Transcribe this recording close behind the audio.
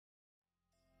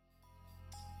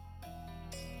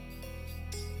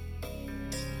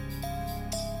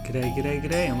G'day, g'day,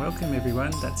 g'day, and welcome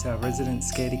everyone. That's our resident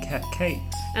scaredy cat, Kate.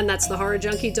 And that's the horror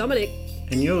junkie, Dominic.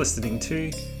 And you're listening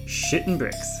to Shit and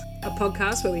Bricks, A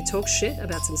podcast where we talk shit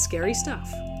about some scary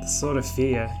stuff. the sort of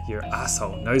fear your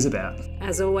asshole knows about.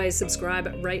 As always,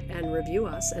 subscribe, rate, and review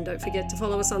us. And don't forget to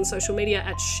follow us on social media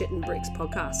at Shit and Bricks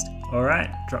Podcast. All right,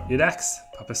 drop your dax,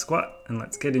 pop a squat, and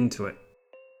let's get into it.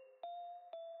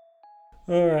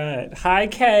 All right. Hi,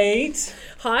 Kate.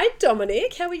 Hi,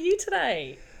 Dominic. How are you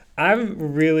today?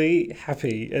 I'm really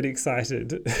happy and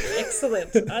excited.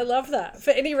 Excellent. I love that.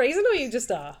 For any reason, or you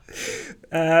just are?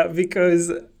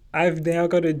 Because I've now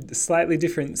got a slightly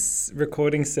different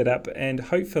recording setup, and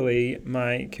hopefully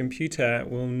my computer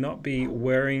will not be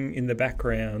whirring in the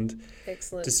background,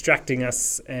 Excellent. distracting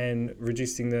us and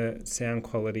reducing the sound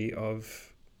quality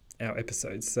of our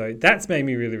episodes. So that's made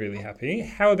me really, really happy.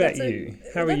 How about you?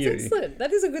 How are you? That's excellent.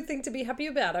 That is a good thing to be happy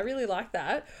about. I really like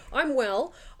that. I'm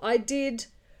well. I did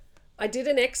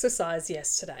an exercise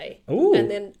yesterday. Ooh.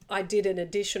 And then I did an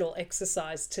additional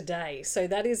exercise today. So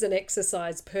that is an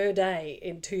exercise per day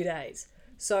in 2 days.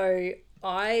 So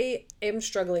I am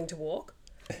struggling to walk,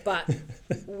 but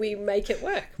we make it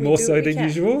work. More so than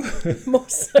usual? More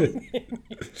so than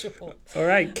usual. All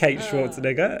right, Kate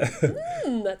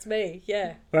Schwarzenegger. That's me,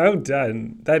 yeah. Well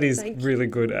done. That is Thank really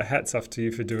good. Hats off to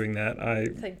you for doing that.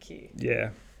 Thank you. Yeah.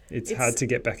 It's hard to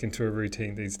get back into a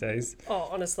routine these days. Oh,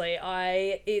 honestly,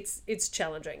 it's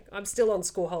challenging. I'm still on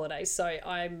school holidays, so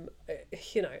I'm,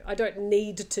 I don't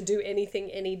need to do anything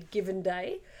any given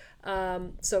day.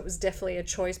 So it was definitely a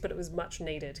choice, but it was much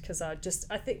needed because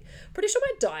pretty sure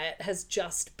my diet has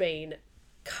just been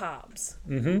carbs.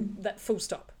 Mm-hmm. That full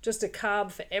stop. Just a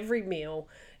carb for every meal,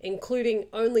 including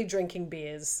only drinking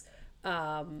beers.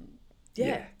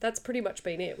 That's pretty much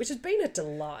been it, which has been a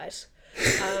delight.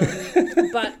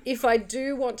 But if I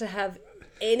do want to have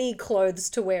any clothes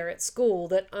to wear at school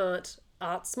that aren't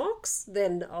art smocks,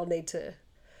 then I'll need to,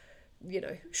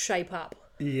 shape up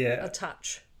a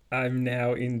touch. I'm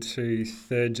now into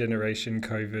third generation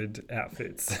COVID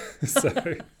outfits. So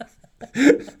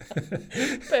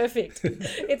Perfect.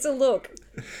 It's a look.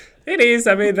 it is.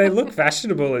 I mean, they look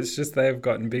fashionable. It's just they've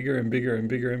gotten bigger and bigger and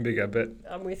bigger and bigger. But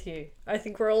I'm with you. I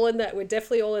think we're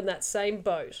definitely all in that same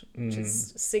boat,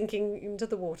 just sinking into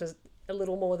the waters a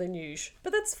little more than usual.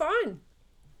 But that's fine.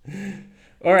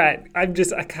 all right, I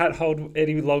can't hold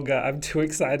any longer. I'm too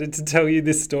excited to tell you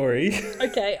this story.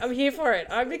 Okay, I'm here for it.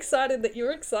 I'm excited that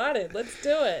you're excited. Let's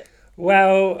do it.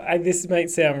 Well, this might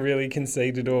sound really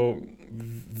conceited or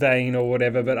vain or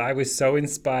whatever, but I was so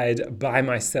inspired by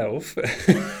myself.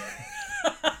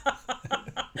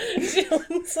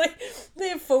 It's like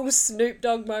their full Snoop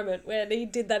Dogg moment where he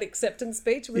did that acceptance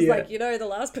speech. It was like, the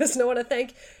last person I want to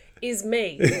thank is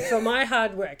me for my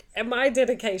hard work and my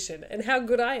dedication and how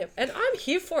good I am. And I'm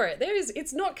here for it.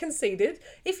 It's not conceited.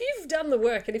 If you've done the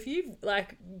work and if you've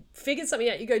figured something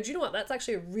out, you go, do you know what? That's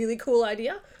actually a really cool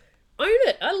idea. Own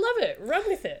it. I love it. Run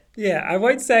with it. Yeah, I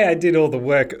won't say I did all the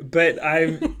work, but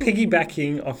I'm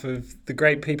piggybacking off of the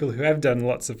great people who have done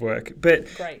lots of work. But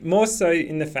more so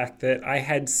in the fact that I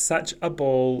had such a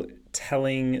ball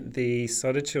telling the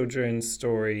Sodder Children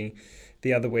story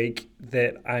the other week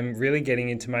that I'm really getting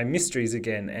into my mysteries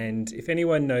again. And if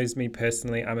anyone knows me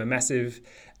personally, I'm a massive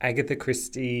Agatha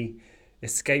Christie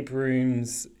escape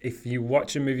rooms. If you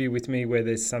watch a movie with me where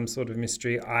there's some sort of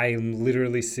mystery, I'm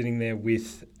literally sitting there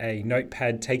with a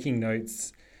notepad taking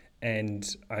notes, and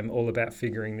I'm all about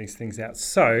figuring these things out.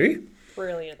 So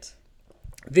brilliant.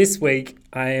 This week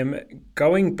I am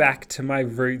going back to my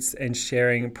roots and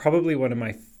sharing probably one of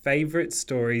my favorite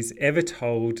stories ever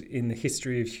told in the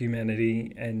history of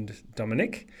humanity and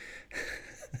Dominic.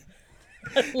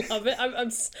 I love it.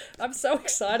 I'm so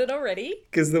excited already.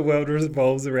 Because the world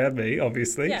revolves around me,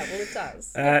 obviously. Yeah, well, it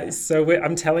does. So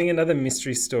I'm telling another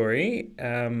mystery story,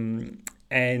 and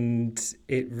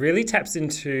it really taps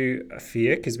into a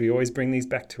fear, because we always bring these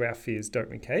back to our fears, don't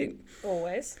we, Kate?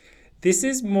 Always. This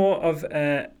is more of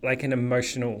an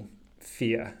emotional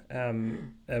fear,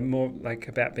 more like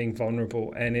about being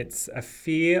vulnerable, and it's a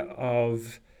fear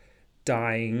of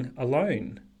dying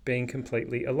alone, being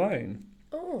completely alone.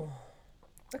 Oh.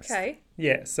 Okay.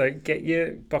 Yeah, so get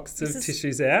your box of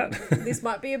tissues out. This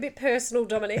might be a bit personal,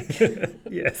 Dominic.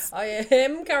 Yes. I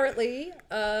am currently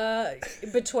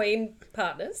between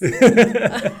partners.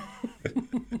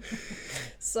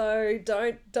 So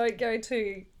don't go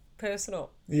too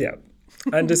personal. Yeah,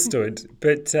 understood.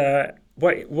 But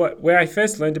where I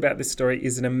first learned about this story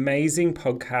is an amazing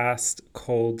podcast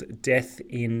called Death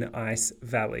in Ice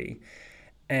Valley.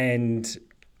 And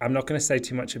I'm not going to say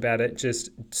too much about it, just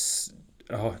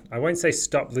I won't say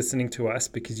stop listening to us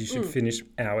because you should finish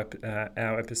our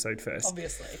episode first.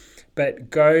 Obviously. But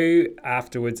go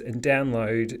afterwards and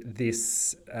download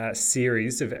this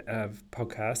series of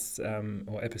podcasts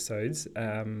or episodes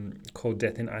called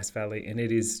Death in Ice Valley. And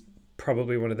it is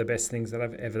probably one of the best things that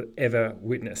I've ever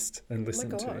witnessed and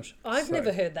listened to. I've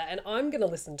never heard that, and I'm going to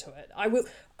listen to it.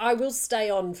 I will stay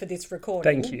on for this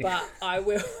recording. Thank you. But I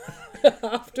will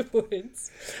afterwards.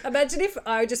 Imagine if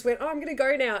I just went, I'm going to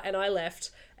go now, and I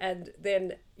left, and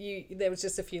then there was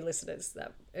just a few listeners.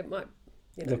 That it might.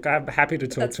 Look, I'm happy to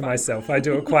talk to myself. I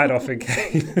do it quite often,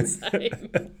 Kate.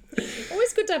 Same.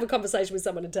 Always good to have a conversation with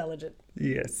someone intelligent.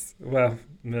 Yes. Well,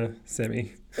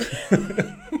 semi.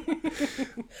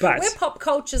 But we're pop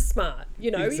culture smart.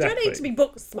 Exactly. You don't need to be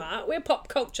book smart. We're pop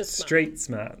culture smart. Street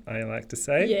smart, I like to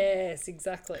say. Yes,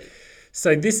 exactly.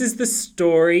 So this is the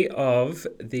story of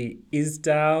the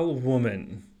Isdal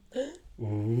woman.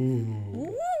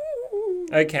 Ooh.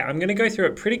 Okay, I'm going to go through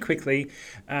it pretty quickly.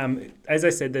 As I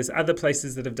said, there's other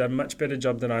places that have done much better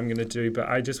job than I'm going to do, but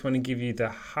I just want to give you the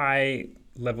high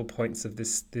level points of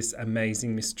this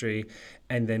amazing mystery.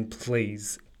 And then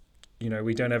please,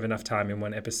 we don't have enough time in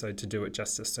one episode to do it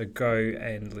justice. So go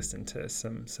and listen to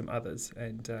some others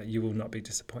and you will not be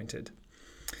disappointed.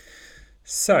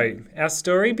 So our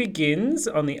story begins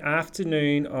on the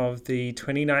afternoon of the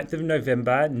 29th of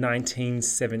November,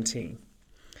 1970.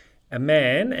 A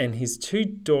man and his two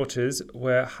daughters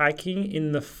were hiking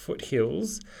in the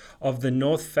foothills of the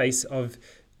north face of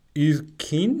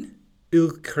Ilkrin.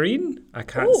 I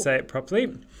can't say it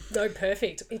properly. No,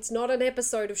 perfect. It's not an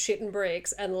episode of Shit and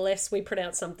Bricks unless we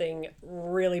pronounce something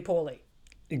really poorly.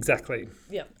 Exactly.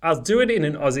 Yeah. I'll do it in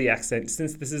an Aussie accent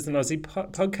since this is an Aussie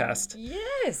podcast.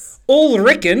 Yes.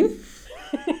 Ulriken.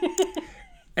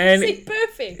 And see,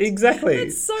 perfect. Exactly.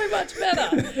 That's so much better.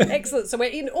 Excellent. So we're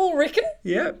in Ulriken?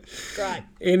 Yep. Great.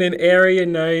 In an area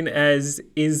known as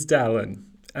Isdalen,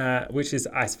 which is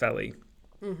Ice Valley.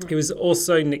 Mm-hmm. It was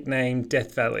also nicknamed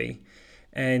Death Valley.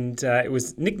 And it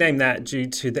was nicknamed that due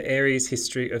to the area's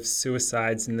history of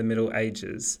suicides in the Middle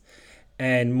Ages.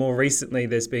 And more recently,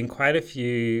 there's been quite a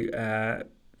few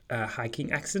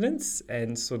hiking accidents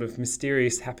and sort of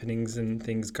mysterious happenings and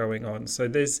things going on. So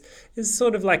there's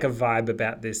sort of like a vibe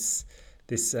about this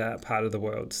part of the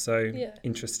world. So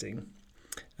interesting.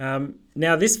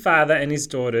 Now, this father and his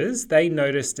daughters, they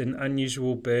noticed an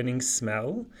unusual burning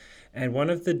smell. And one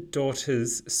of the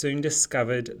daughters soon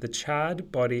discovered the charred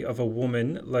body of a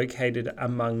woman located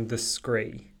among the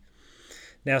scree.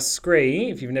 Now, scree,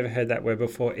 if you've never heard that word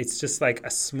before, it's just like a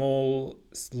small,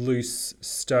 loose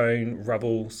stone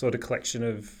rubble sort of collection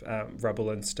of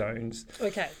rubble and stones.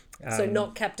 Okay, so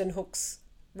not Captain Hook's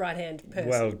right-hand person.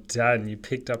 Well done, you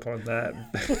picked up on that.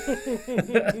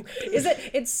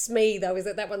 It's Smee, though, is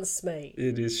it? That one's Smee.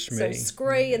 It is Shmee. So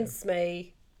scree and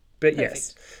Smee. But perfect.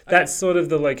 Yes, that's sort of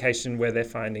the location where they're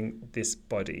finding this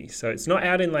body. So it's not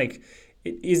out in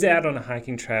it is out on a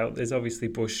hiking trail. There's obviously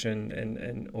bush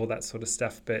and all that sort of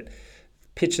stuff. But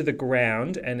picture the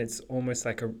ground and it's almost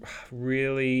like a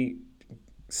really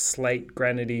slate,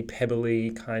 granity,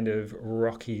 pebbly kind of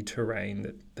rocky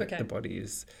terrain that the body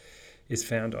is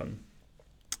found on.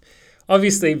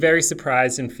 Obviously, very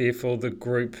surprised and fearful, the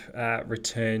group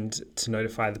returned to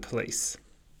notify the police.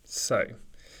 So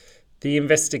the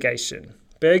investigation.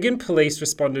 Bergen police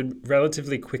responded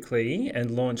relatively quickly and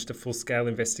launched a full-scale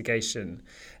investigation.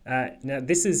 Now,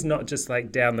 this is not just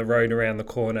like down the road, around the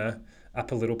corner,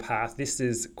 up a little path. This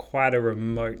is quite a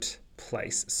remote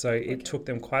place. So it took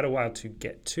them quite a while to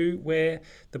get to where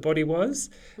the body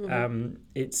was. Mm-hmm.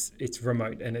 It's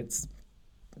remote and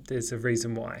there's a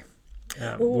reason why.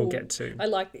 We'll get to.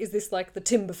 Is this like the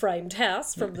timber framed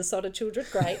house from the Sodder Children?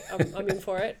 Great, I'm in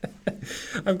for it.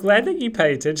 I'm glad that you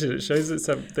pay attention. It shows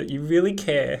that you really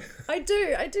care. I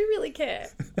do really care.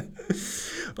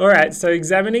 All right, so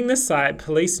examining the site,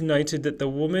 police noted that the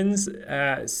woman's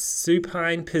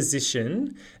supine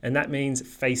position, and that means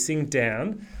facing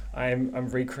down. I'm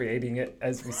recreating it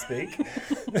as we speak.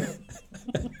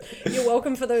 You're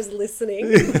welcome for those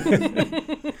listening.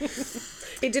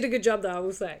 He did a good job, though, I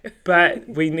will say. But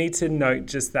we need to note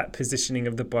just that positioning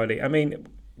of the body. I mean,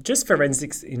 just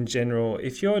forensics in general.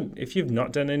 If you've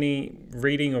not done any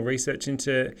reading or research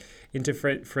into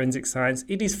forensic science,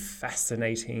 it is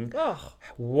fascinating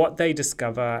what they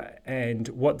discover and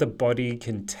what the body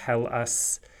can tell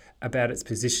us about its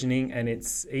positioning and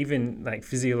its even like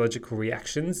physiological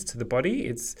reactions to the body.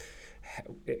 It's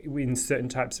in certain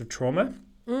types of trauma.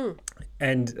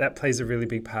 And that plays a really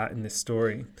big part in this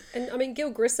story. And I mean,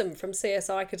 Gil Grissom from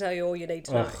CSI could tell you all you need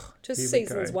to know. Just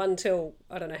seasons 1 till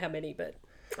I don't know how many, but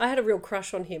I had a real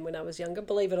crush on him when I was younger,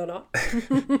 believe it or not.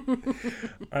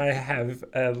 I have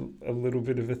a little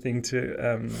bit of a thing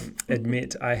to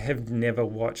admit. I have never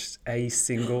watched a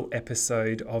single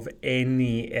episode of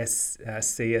any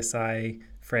CSI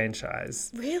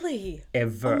franchise. Really?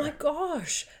 Ever. Oh my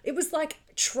gosh. It was like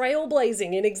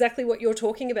trailblazing in exactly what you're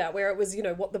talking about, where it was,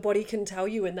 what the body can tell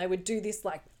you, and they would do this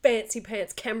like fancy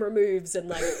pants camera moves and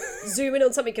like zoom in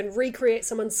on something and recreate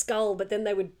someone's skull, but then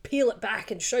they would peel it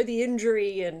back and show the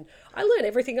injury, and I learned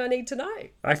everything I need to know.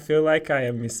 I feel like I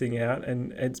am missing out,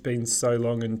 and it's been so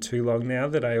long and too long now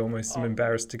that I almost am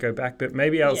embarrassed to go back, but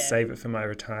maybe I'll save it for my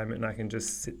retirement and I can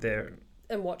just sit there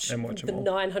and watch the them all.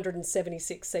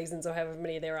 976 seasons or however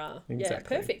many there are.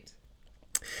 Exactly. Yeah, perfect.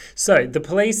 So the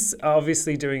police are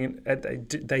obviously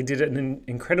they did an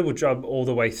incredible job all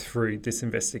the way through this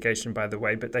investigation, by the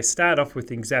way, but they start off with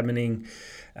examining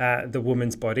the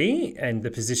woman's body and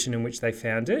the position in which they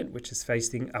found it, which is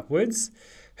facing upwards.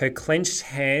 Her clenched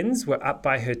hands were up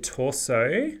by her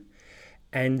torso,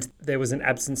 and there was an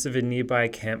absence of a nearby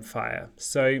campfire.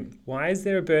 So why is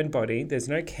there a burned body? There's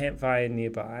no campfire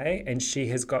nearby, and she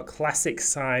has got classic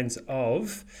signs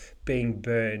of being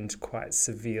burned quite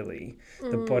severely.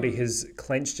 The body has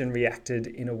clenched and reacted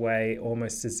in a way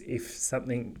almost as if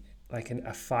something like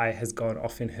a fire has gone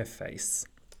off in her face.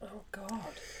 Oh, God.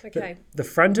 Okay. The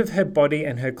front of her body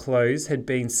and her clothes had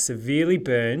been severely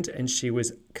burned, and she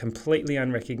was completely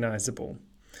unrecognizable.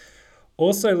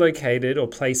 Also located or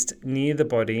placed near the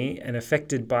body and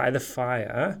affected by the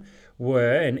fire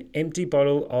were an empty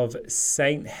bottle of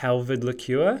St. Halvard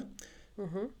liqueur,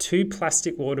 2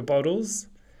 plastic water bottles,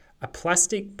 a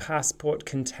plastic passport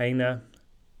container,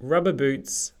 rubber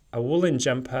boots, a woolen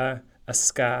jumper, a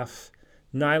scarf,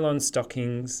 nylon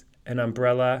stockings, an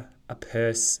umbrella, a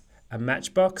purse, a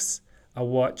matchbox, a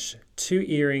watch, 2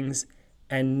 earrings,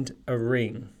 and a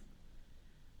ring.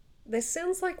 This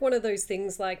sounds like one of those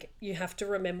things like you have to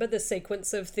remember the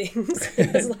sequence of things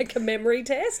as like a memory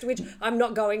test, which I'm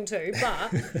not going to,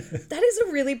 but that is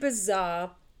a really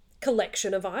bizarre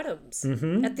collection of items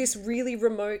at this really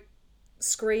remote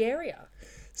scree area.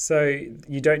 So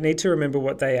you don't need to remember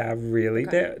what they are really.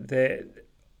 Okay.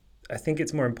 I think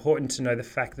it's more important to know the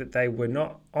fact that they were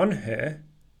not on her,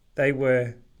 they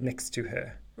were next to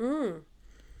her.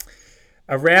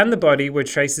 Around the body were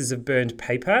traces of burned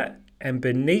paper, and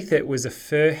beneath it was a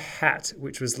fur hat,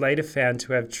 which was later found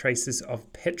to have traces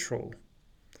of petrol.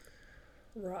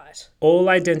 Right. All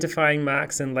identifying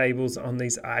marks and labels on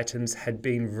these items had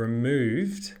been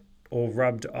removed or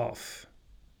rubbed off.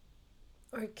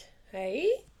 Okay.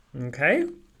 Okay.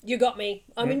 You got me.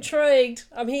 I'm intrigued.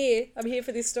 I'm here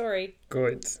for this story.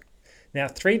 Good. Now,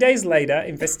 3 days later,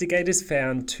 investigators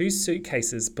found 2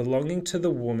 suitcases belonging to the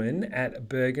woman at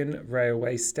Bergen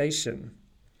Railway Station.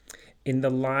 In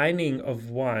the lining of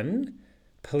one,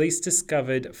 police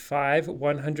discovered 5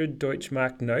 100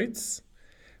 Deutschmark notes,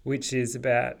 which is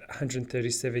about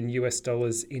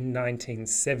 $137 in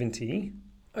 1970.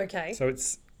 Okay. So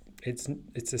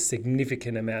it's a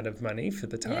significant amount of money for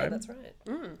the time. Yeah, that's right.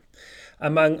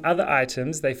 Among other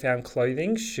items, they found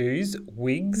clothing, shoes,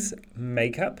 wigs,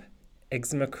 makeup,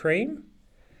 eczema cream,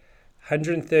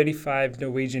 135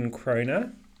 Norwegian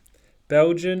kroner,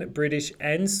 Belgian, British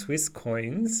and Swiss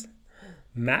coins,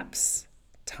 maps,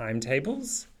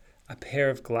 timetables, a pair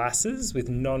of glasses with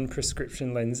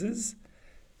non-prescription lenses,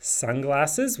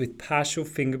 sunglasses with partial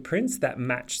fingerprints that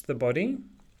matched the body,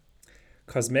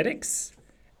 cosmetics,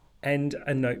 and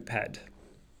a notepad.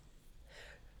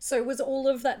 So was all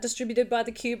of that distributed by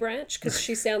the Q branch? Because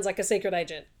she sounds like a secret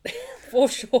agent, for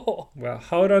sure. Well,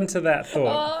 hold on to that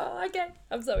thought. Oh, okay.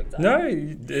 I'm so excited. No.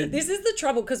 This is the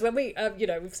trouble, because when we,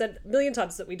 we've said a million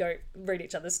times that we don't read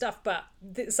each other's stuff, but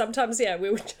sometimes,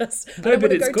 we would just, I don't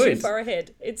want to go too far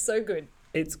ahead. It's so good.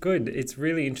 It's good. It's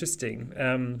really interesting.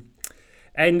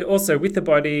 And also with the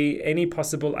body, any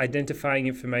possible identifying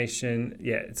information,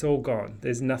 it's all gone.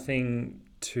 There's nothing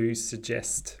to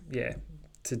suggest,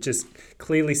 to just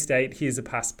clearly state here's a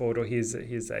passport or here's a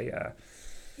here's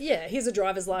a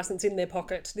driver's license in their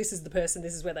pocket. This is the person.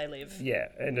 This is where they live. Yeah,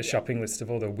 and a shopping list of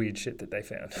all the weird shit that they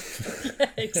found.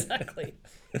 Exactly.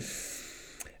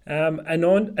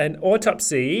 An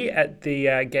autopsy at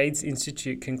the Gates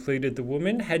Institute concluded the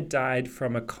woman had died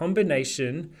from a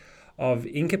combination of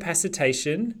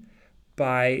incapacitation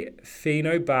by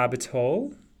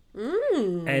phenobarbital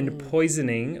and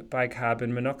poisoning by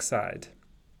carbon monoxide.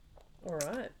 All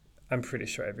right. I'm pretty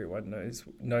sure everyone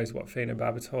knows what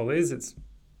phenobarbital is. It's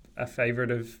a favourite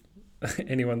of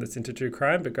anyone that's into true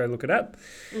crime, but go look it up.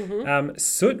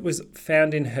 Soot was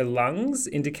found in her lungs,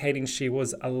 indicating she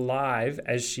was alive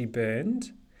as she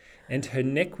burned. and her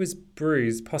neck was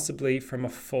bruised, possibly from a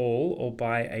fall or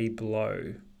by a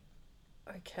blow.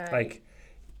 Okay. Like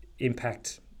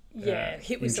impact.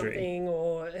 Hit with injury. something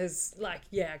or has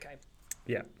okay.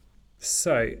 Yeah.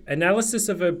 So, analysis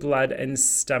of her blood and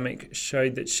stomach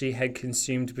showed that she had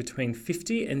consumed between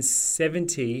 50 and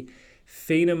 70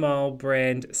 Phenomal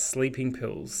brand sleeping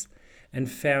pills,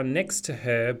 and found next to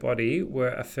her body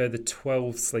were a further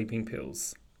 12 sleeping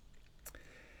pills.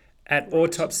 At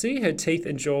autopsy, her teeth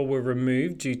and jaw were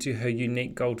removed due to her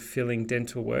unique gold-filling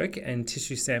dental work, and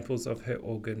tissue samples of her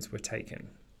organs were taken.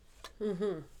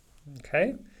 Mm-hmm.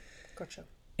 Okay. Gotcha.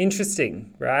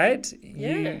 Interesting, right?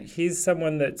 Yeah. Here's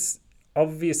someone that's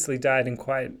obviously died in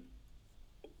quite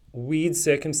weird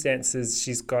circumstances.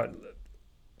 She's got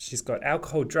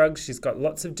alcohol, drugs. She's got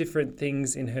lots of different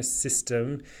things in her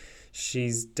system.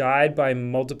 She's died by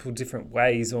multiple different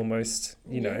ways almost,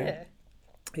 you know.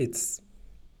 It's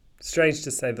strange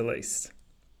to say the least.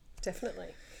 Definitely.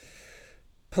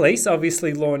 Police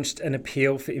obviously launched an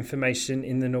appeal for information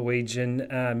in the Norwegian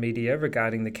media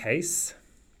regarding the case.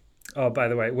 Oh, by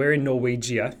the way, we're in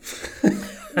Norwegia.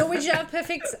 Norwegia,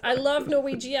 perfect. I love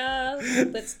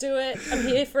Norwegia. Let's do it. I'm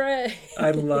here for it.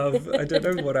 I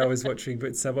don't know what I was watching,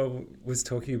 but someone was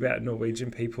talking about Norwegian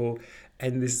people,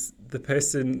 and the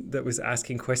person that was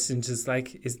asking questions is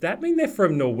like, "Does that mean they're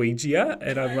from Norwegia?"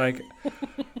 And I'm like,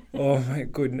 "Oh my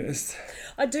goodness."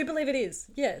 I do believe it is.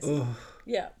 Yes. Oh,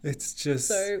 yeah. It's just...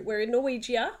 So we're in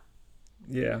Norwegia.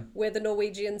 Yeah. Where the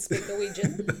Norwegians speak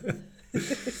Norwegian.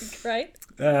 Great.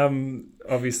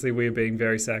 Obviously, we're being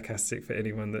very sarcastic for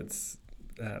anyone that's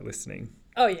listening.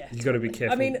 Oh, yeah. You've got to be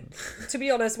careful. I mean, to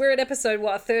be honest, we're at episode,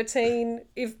 13?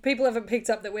 If people haven't picked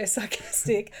up that we're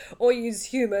sarcastic or use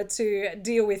humour to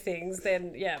deal with things,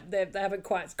 then, they haven't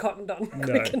quite cottoned on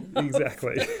quick enough.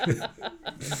 Exactly.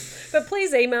 But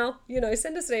please email,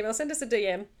 send us an email, send us a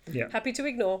DM. Yeah. Happy to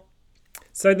ignore.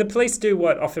 So the police do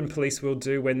what often police will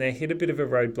do when they hit a bit of a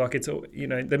roadblock. It's all,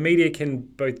 the media can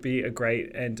both be a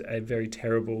great and a very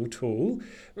terrible tool.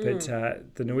 But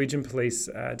the Norwegian police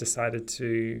decided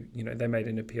to, they made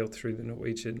an appeal through the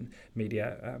Norwegian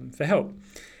media for help.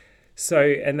 So,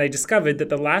 and they discovered that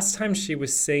the last time she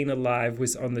was seen alive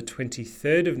was on the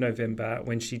 23rd of November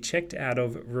when she checked out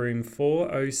of room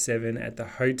 407 at the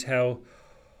Hotel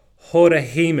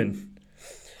Hordahemen.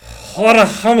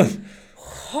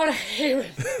 Yeah,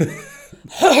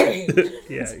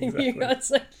 exactly.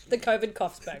 It's like the COVID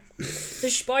cough's back. The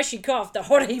spicy cough, the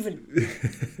hot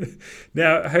haven.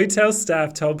 Now, hotel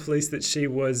staff told police that she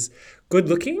was good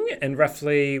looking and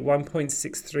roughly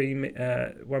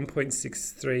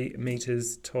 1.63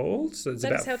 meters tall. So it's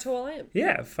That is how tall I am.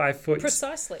 Yeah, 5 foot.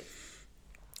 Precisely.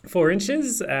 4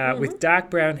 inches, with dark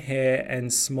brown hair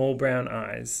and small brown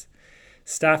eyes.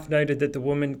 Staff noted that the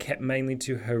woman kept mainly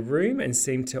to her room and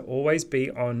seemed to always be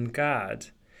on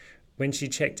guard. When she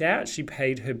checked out, she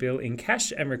paid her bill in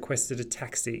cash and requested a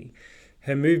taxi.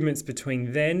 Her movements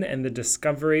between then and the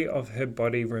discovery of her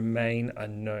body remain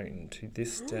unknown to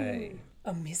this day.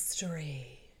 A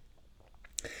mystery.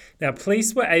 Now,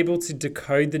 police were able to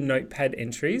decode the notepad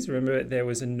entries. Remember, there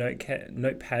was a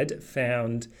notepad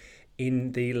found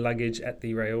in the luggage at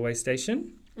the railway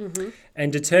station. Mm-hmm.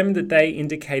 And determined that they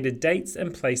indicated dates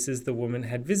and places the woman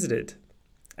had visited.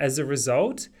 As a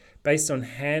result, based on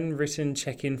handwritten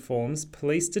check-in forms,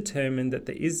 police determined that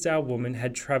the Isdal woman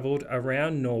had travelled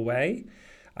around Norway,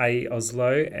 i.e.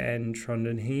 Oslo and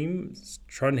Trondheim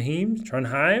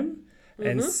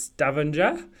and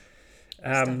Stavanger.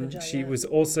 She was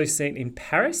also seen in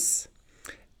Paris.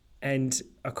 And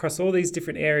across all these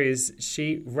different areas,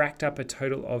 she racked up a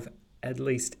total of at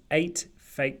least 8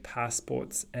 fake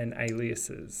passports and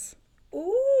aliases.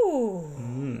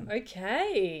 Ooh,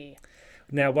 okay.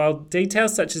 Now, while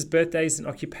details such as birthdays and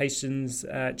occupations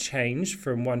changed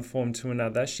from one form to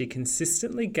another, she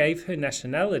consistently gave her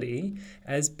nationality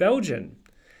as Belgian.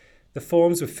 The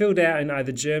forms were filled out in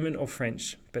either German or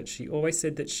French, but she always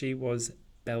said that she was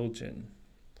Belgian.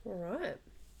 All right.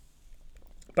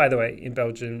 By the way, in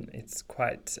Belgium, it's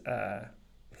quite...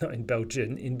 not in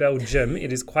Belgium. In Belgium,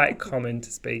 it is quite common to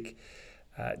speak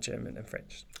German and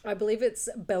French. I believe it's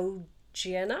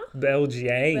Belgiana.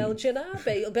 Belgiana.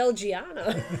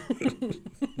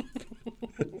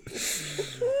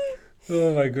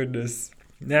 Oh my goodness.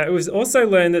 Now, it was also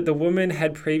learned that the woman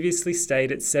had previously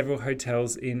stayed at several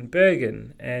hotels in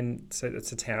Bergen, and so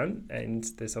that's a town, and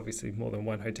there's obviously more than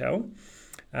one hotel.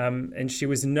 And she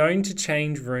was known to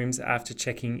change rooms after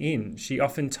checking in. She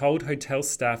often told hotel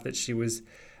staff that she was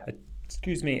a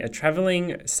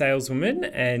travelling saleswoman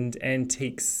and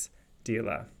antiques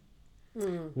dealer.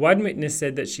 One witness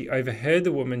said that she overheard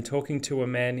the woman talking to a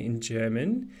man in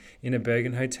German in a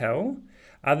Bergen hotel.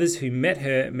 Others who met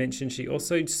her mentioned she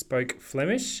also spoke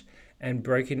Flemish and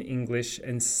broken English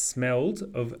and smelled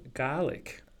of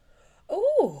garlic.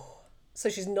 Oh, so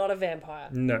she's not a vampire.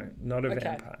 No, not a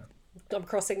vampire. I'm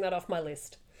crossing that off my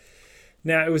list.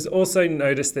 Now, it was also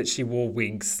noticed that she wore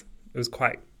wigs. It was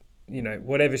quite,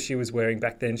 whatever she was wearing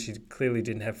back then, she clearly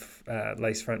didn't have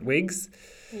lace front wigs.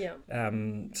 Yeah.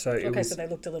 So they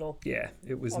looked a little. Yeah,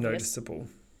 it was obvious. Noticeable.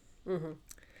 Mm-hmm.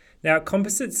 Now,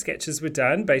 composite sketches were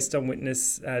done based on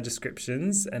witness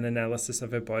descriptions and analysis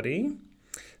of her body.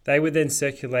 They were then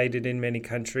circulated in many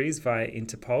countries via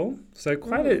Interpol. So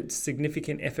quite a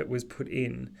significant effort was put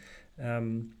in.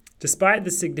 Despite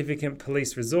the significant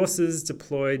police resources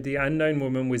deployed, the unknown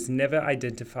woman was never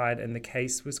identified and the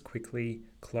case was quickly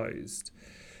closed.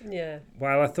 Yeah.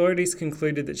 While authorities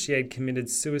concluded that she had committed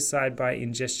suicide by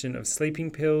ingestion of sleeping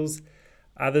pills,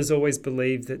 others always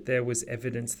believed that there was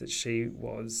evidence that she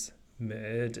was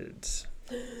murdered.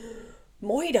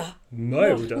 Moida.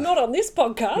 Moida. Not on this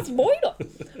podcast,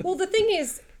 Moida. Well, the thing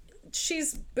is,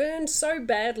 she's burned so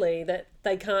badly that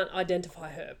they can't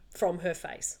identify her from her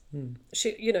face.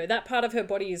 She, that part of her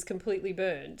body is completely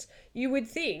burned. You would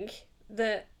think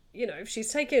that, if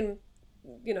she's taken,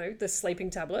 the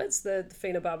sleeping tablets, the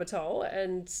phenobarbital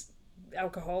and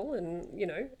alcohol and,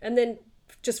 and then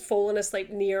just fallen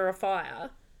asleep near a fire.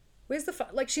 Where's the fire?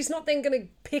 Like, she's not then going to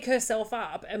pick herself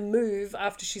up and move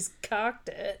after she's carked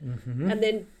it and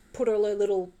then put all her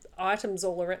little items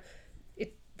all around.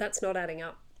 That's not adding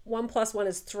up. 1 + 1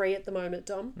 is 3 at the moment,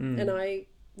 Dom. And I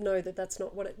know that that's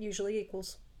not what it usually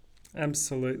equals.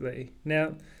 Absolutely.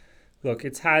 Now, look,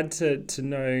 it's hard to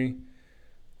know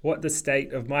what the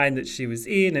state of mind that she was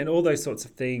in and all those sorts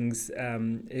of things.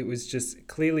 It was just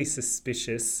clearly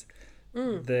suspicious.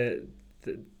 The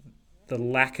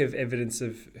lack of evidence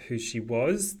of who she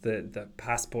was, the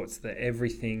passports, the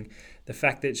everything, the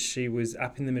fact that she was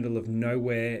up in the middle of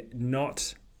nowhere,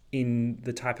 not in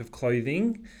the type of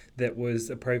clothing that was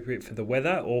appropriate for the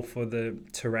weather or for the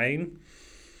terrain.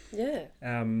 Yeah.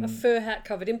 A fur hat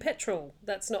covered in petrol.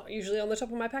 That's not usually on the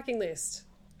top of my packing list.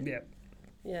 Yeah.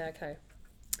 Yeah, okay.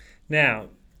 Now,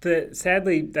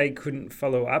 sadly, they couldn't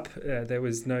follow up. There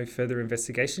was no further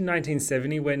investigation.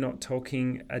 1970, we're not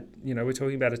talking, we're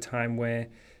talking about a time where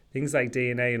things like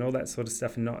DNA and all that sort of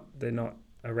stuff they're not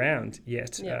around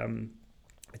yet. Yeah.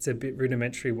 It's a bit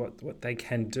rudimentary what they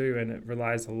can do, and it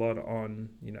relies a lot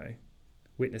on,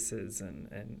 witnesses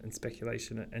and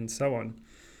speculation and so on.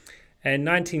 And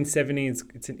 1970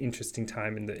 it's an interesting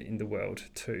time in the world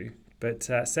too. But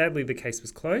sadly, the case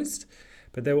was closed.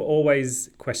 But there were always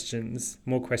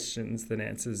more questions than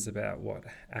answers about what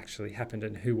actually happened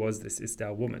and who was this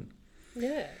Isdale woman.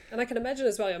 Yeah, and I can imagine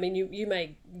as well, I mean, you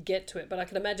may get to it, but I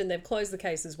can imagine they've closed the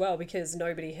case as well because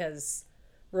nobody has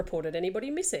reported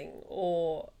anybody missing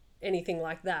or anything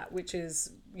like that, which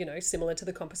is, similar to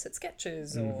the composite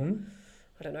sketches or,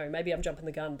 I don't know, maybe I'm jumping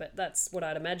the gun, but that's what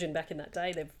I'd imagine back in that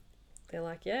day. They're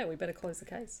like, yeah, we better close the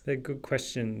case. They're good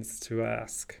questions to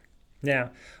ask.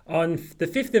 Now, on the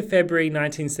 5th of February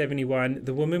 1971,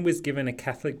 the woman was given a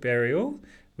Catholic burial,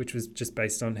 which was just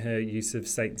based on her use of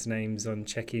saints' names on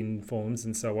check-in forms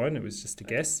and so on. It was just a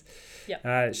guess.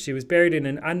 Yep. She was buried in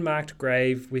an unmarked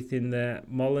grave within the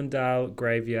Mollendale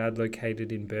graveyard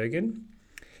located in Bergen.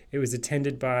 It was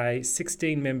attended by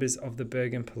 16 members of the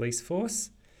Bergen police force.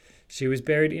 She was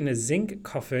buried in a zinc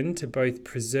coffin to both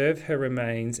preserve her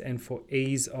remains and for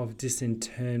ease of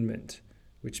disinterment,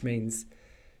 which means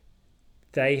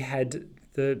they had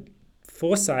the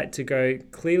foresight to go,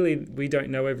 clearly we don't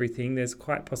know everything. There's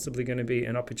quite possibly going to be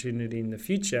an opportunity in the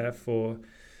future for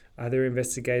other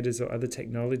investigators or other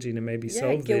technology to maybe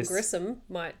solve Gil this. Grissom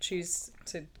might choose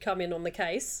to come in on the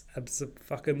case.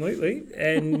 Absolutely.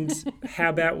 And how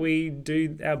about we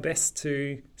do our best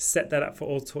to set that up for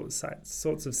all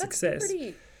sorts of success?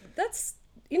 That's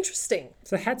interesting.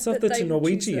 So hats off to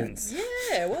Norwegians.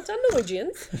 Yeah, well done,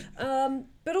 Norwegians.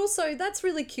 But also, that's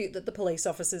really cute that the police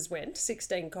officers went,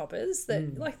 16 coppers,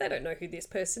 that they don't know who this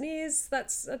person is.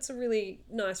 That's a really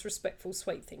nice, respectful,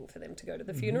 sweet thing for them to go to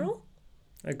the funeral.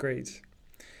 Agreed.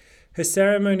 Her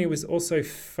ceremony was also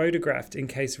photographed in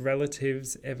case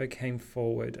relatives ever came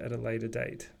forward at a later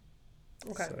date.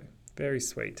 Okay. So, very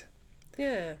sweet.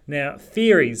 Yeah. Now,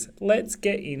 theories. Let's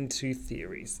get into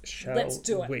theories, shall Let's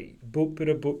do it. we? Book, bit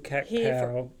of book, cat,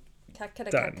 cow.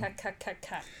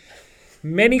 Cat.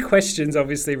 Many questions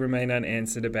obviously remain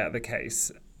unanswered about the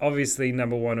case. Obviously,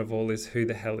 number one of all is who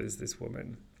the hell is this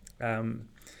woman?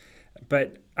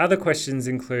 But other questions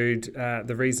include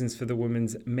the reasons for the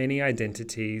woman's many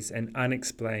identities and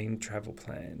unexplained travel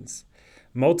plans.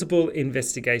 Multiple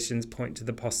investigations point to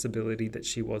the possibility that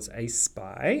she was a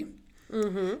spy.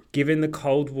 Given the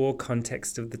Cold War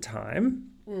context of the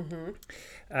time,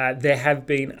 there have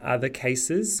been other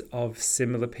cases of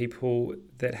similar people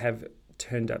that have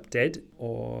turned up dead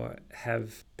or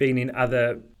have been in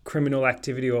other criminal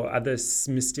activity or other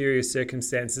mysterious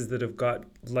circumstances that have got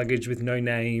luggage with no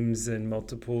names and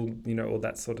multiple, all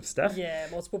that sort of stuff. Yeah,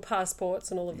 multiple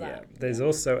passports and all of that. Yeah. There's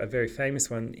also a very famous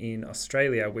one in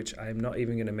Australia, which I'm not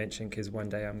even going to mention because one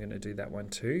day I'm going to do that one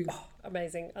too. Oh,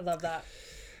 amazing. I love that.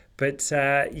 But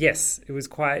yes, it was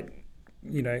quite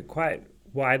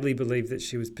widely believed that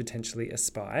she was potentially a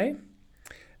spy.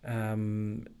 Now,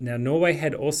 Norway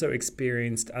had also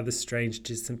experienced other strange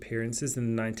disappearances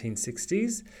in the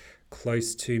 1960s,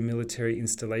 close to military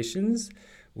installations,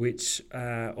 which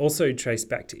also traced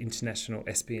back to international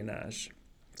espionage.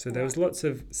 So there was lots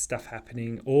of stuff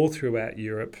happening all throughout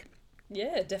Europe.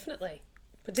 Yeah, definitely.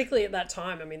 Particularly at that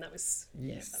time. I mean, that was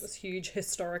huge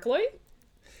historically.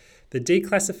 The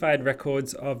declassified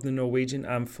records of the Norwegian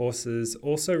Armed Forces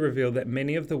also reveal that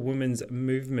many of the women's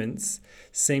movements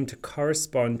seem to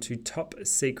correspond to top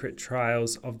secret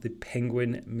trials of the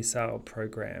Penguin missile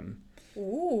program.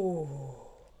 Ooh.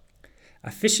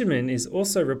 A fisherman is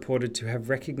also reported to have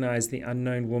recognized the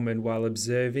unknown woman while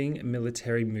observing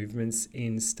military movements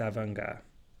in Stavanger.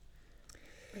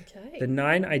 Okay. The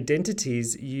 9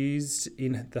 identities used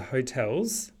in the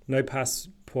hotels, no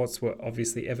passports were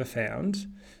obviously ever found,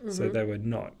 so they were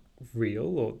not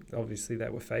real, or obviously they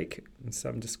were fake in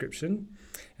some description.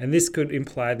 And this could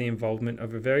imply the involvement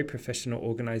of a very professional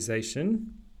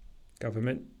organisation,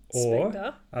 government, or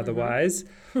Spectre. Otherwise,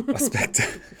 or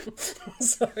Spectre.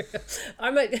 Sorry.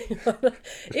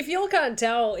 If you can't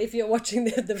tell, if you're watching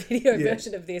the video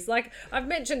version of this, like I've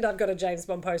mentioned, I've got a James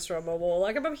Bond poster on my wall.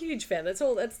 Like I'm a huge fan. That's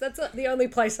the only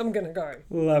place I'm going to go.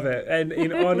 Love it. And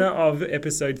in honour of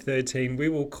episode 13, we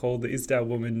will call the Isdale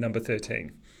woman number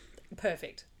 13.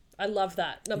 Perfect. I love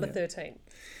that. Number 13.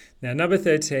 Now, number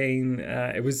 13,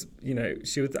 it was,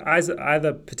 she was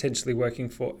either potentially working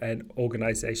for an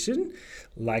organisation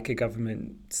like a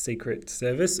government secret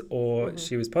service, or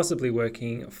she was possibly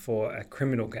working for a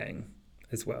criminal gang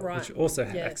as well, which also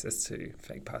had access to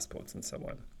fake passports and so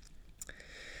on.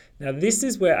 Now, this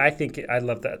is where I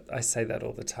love that. I say that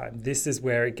all the time. This is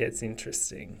where it gets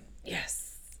interesting. Yes.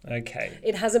 Okay.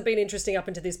 It hasn't been interesting up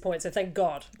until this point, so thank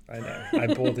God. I know. I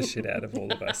bore the shit out of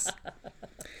all of us.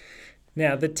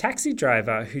 Now, the taxi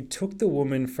driver who took the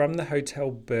woman from the Hotel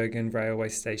Bergen railway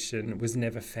station was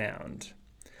never found.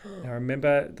 Now,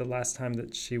 remember the last time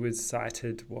that she was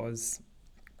sighted was...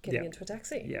 Getting into a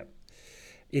taxi. Yeah.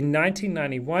 In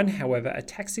 1991, however, a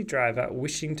taxi driver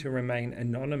wishing to remain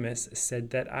anonymous said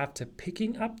that after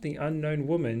picking up the unknown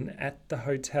woman at the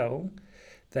hotel,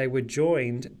 they were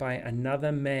joined by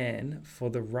another man for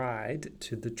the ride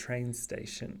to the train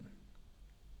station.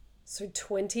 So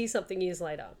 20-something years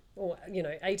later, or,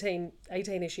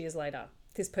 18-ish years later,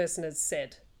 this person has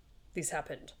said this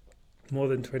happened. More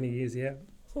than 20 years, yeah.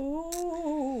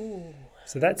 Ooh.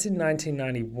 So that's in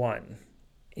 1991.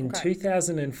 In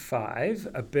 2005,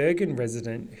 a Bergen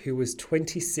resident who was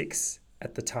 26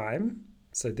 at the time,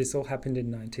 so this all happened in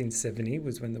 1970,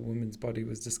 was when the woman's body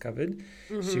was discovered.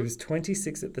 She was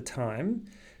 26 at the time.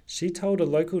 She told a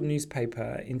local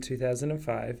newspaper in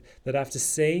 2005 that after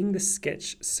seeing the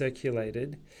sketch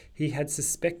circulated, he had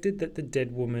suspected that the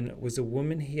dead woman was a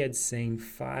woman he had seen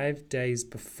 5 days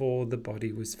before the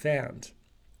body was found,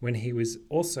 when he was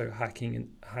also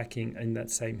hiking in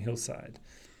that same hillside.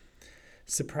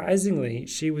 Surprisingly,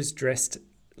 she was dressed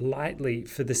lightly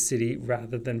for the city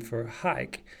rather than for a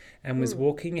hike, and was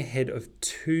walking ahead of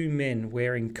 2 men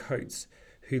wearing coats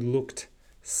who looked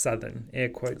southern, air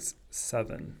quotes,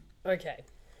 southern. Okay.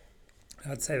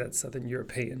 I'd say that's Southern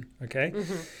European, okay?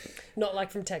 Not like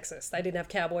from Texas. They didn't have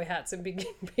cowboy hats and big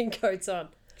coats on.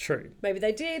 True. Maybe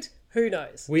they did. Who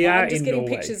knows? I'm just getting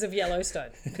Norway. Pictures of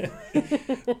Yellowstone.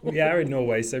 We are in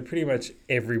Norway, so pretty much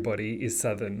everybody is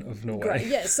southern of Norway. Great.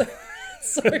 Yeah, so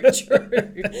true.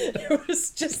 It was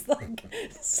just like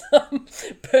some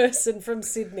person from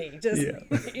Sydney just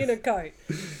in a coat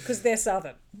because they're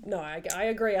southern. No, I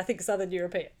agree. I think Southern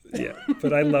European. Yeah,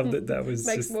 but I love that was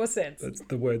makes more sense. That's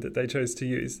the word that they chose to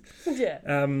use.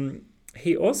 Yeah.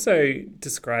 He also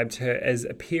described her as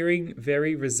appearing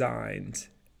very resigned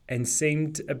and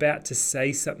seemed about to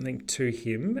say something to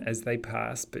him as they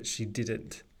passed, but she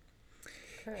didn't.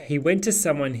 Okay. He went to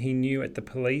someone he knew at the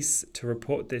police to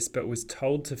report this, but was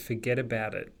told to forget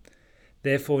about it.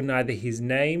 Therefore, neither his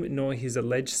name nor his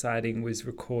alleged sighting was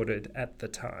recorded at the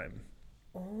time.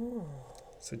 Oh.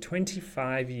 So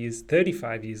 35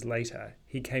 years later,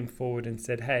 he came forward and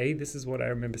said, hey, this is what I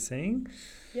remember seeing.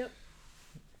 Yep.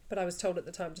 but I was told at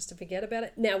the time just to forget about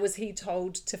it. Now, was he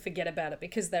told to forget about it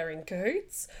because they're in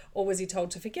cahoots? Or was he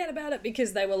told to forget about it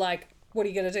because they were like, what are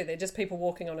you going to do? They're just people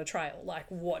walking on a trail. Like,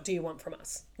 what do you want from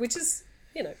us? Which is,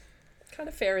 kind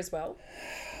of fair as well.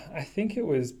 I think it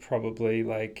was probably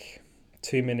like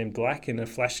two men in black and a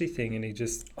flashy thing, and he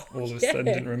just all of a sudden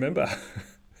didn't remember.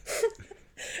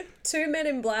 Two men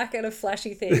in black and a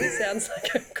flashy thing sounds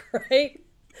like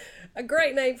a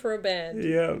great name for a band.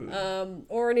 Yeah.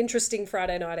 Or an interesting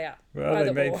Friday night out. Well,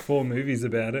 they made 4 movies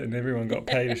about it and everyone got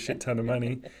paid a shit ton of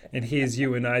money. And here's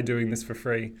you and I doing this for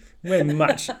free. We're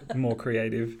much more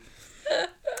creative.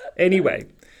 Anyway,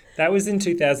 that was in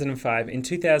 2005. In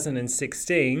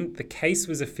 2016, the case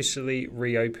was officially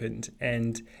reopened,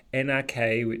 and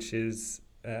NRK, which is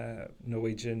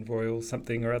Norwegian Royal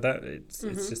something or other, it's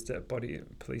just a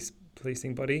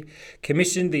policing body,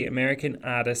 commissioned the American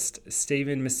artist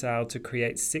Stephen Missal to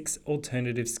create 6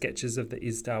 alternative sketches of the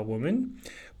Isdal woman,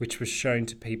 which was shown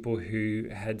to people who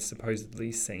had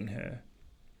supposedly seen her.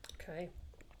 Okay.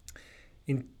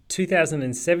 In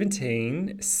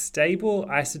 2017, stable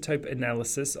isotope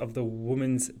analysis of the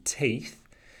woman's teeth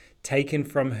taken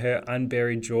from her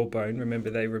unburied jawbone. Remember,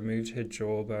 they removed her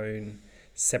jawbone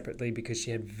separately because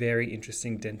she had very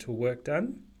interesting dental work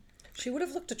done. She would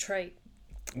have looked a treat.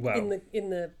 Well, in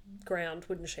the ground,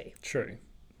 wouldn't she? True.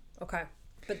 Okay.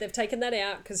 But they've taken that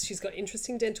out because she's got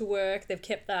interesting dental work. They've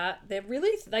kept that. They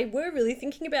were really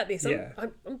thinking about this. Yeah.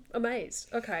 I'm amazed.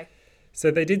 Okay. So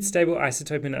they did stable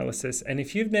isotope analysis, and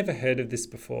if you've never heard of this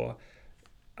before,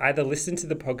 either listen to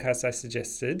the podcast I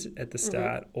suggested at the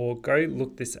start or go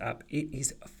look this up.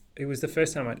 It was the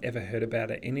first time I'd ever heard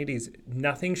about it, and it is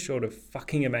nothing short of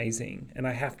fucking amazing. And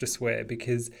I have to swear,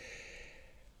 because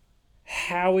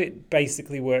how it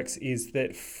basically works is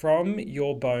that from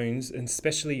your bones, and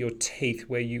especially your teeth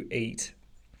where you eat,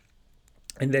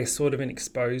 and they're sort of an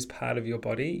exposed part of your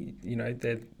body,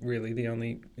 they're really the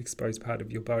only exposed part of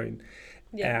your bone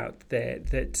out there,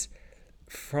 that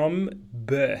from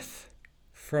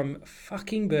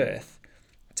fucking birth,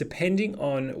 depending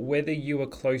on whether you are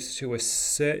close to a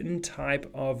certain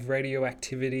type of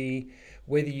radioactivity,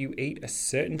 whether you eat a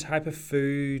certain type of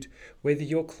food, whether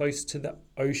you're close to the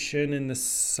ocean and the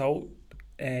salt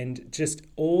and just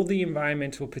all the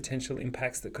environmental potential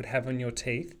impacts that could have on your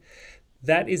teeth,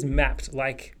 that is mapped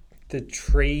like the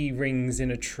tree rings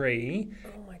in a tree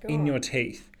in your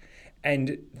teeth.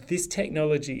 And this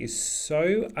technology is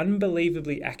so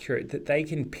unbelievably accurate that they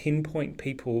can pinpoint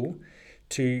people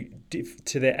to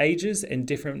their ages and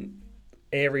different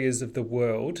areas of the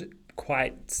world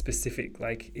quite specific.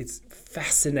 Like, it's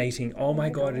fascinating. Oh my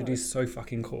God, it is so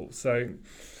fucking cool. So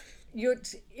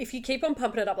if you keep on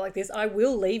pumping it up like this, I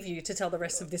will leave you to tell the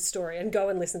rest of this story and go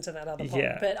and listen to that other pod.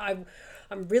 Yeah. But I'm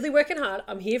really working hard.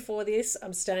 I'm here for this.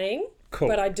 I'm staying. Cool.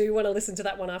 But I do want to listen to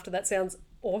that one after. That sounds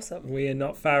awesome. We are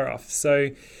not far off.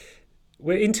 So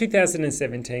we're in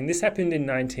 2017. This happened in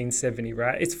 1970,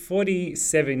 right? It's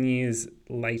 47 years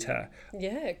later.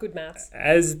 Yeah, good maths.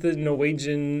 As the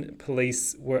Norwegian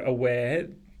police were aware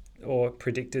or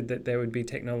predicted that there would be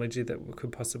technology that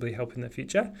could possibly help in the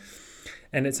future.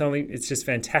 And it's just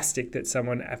fantastic that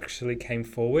someone actually came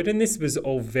forward. And this was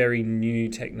all very new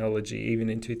technology, even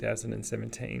in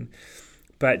 2017.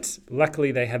 But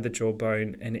luckily they had the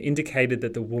jawbone, and it indicated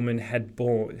that the woman had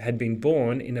been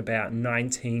born in about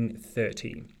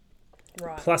 1930.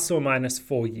 Right. Plus or minus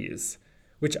 4 years,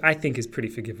 which I think is pretty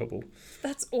forgivable.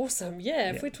 That's awesome.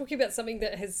 Yeah. If we're talking about something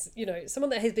that has, someone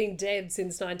that has been dead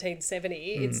since 1970,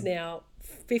 it's now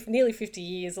nearly 50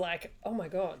 years. Like, oh my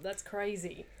God, that's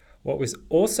crazy. What was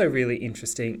also really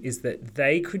interesting is that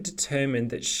they could determine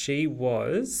that she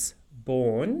was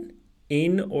born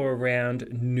in or around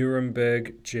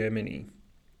Nuremberg, Germany.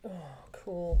 Oh,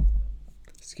 cool.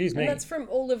 Excuse me. And that's from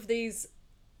all of these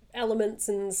elements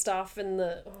and stuff and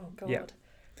oh God. Yep.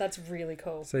 That's really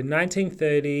cool. So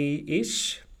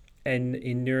 1930-ish and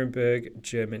in Nuremberg,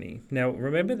 Germany. Now,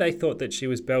 remember they thought that she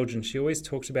was Belgian. She always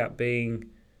talked about being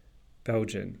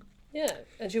Belgian. Yeah,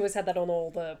 and she always had that on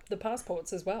all the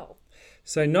passports as well.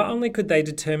 So not only could they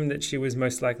determine that she was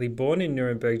most likely born in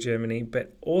Nuremberg, Germany,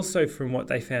 but also from what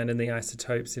they found in the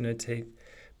isotopes in her teeth,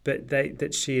 but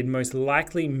that she had most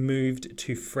likely moved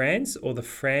to France or the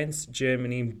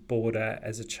France-Germany border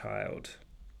as a child.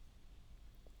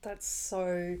 That's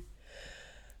so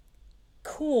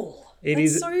cool.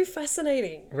 That's so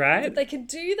fascinating. Right? That they could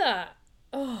do that.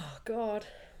 Oh, God.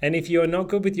 And if you're not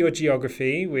good with your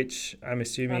geography, which I'm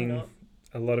assuming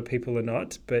a lot of people are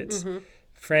not, but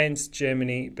France,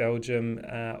 Germany, Belgium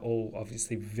are all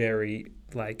obviously very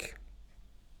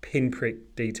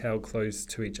pinprick detail close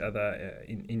to each other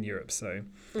in Europe. So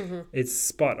it's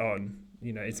spot on.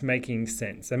 it's making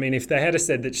sense. I mean, if they had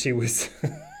said that she was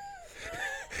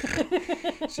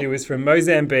she was from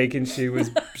Mozambique and she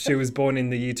was born in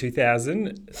the year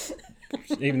 2000,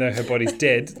 even though her body's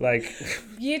dead, like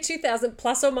year 2000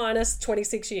 plus or minus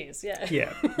 26 years. Yeah.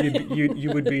 Yeah,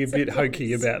 you would be a bit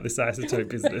hokey about this isotope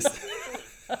business.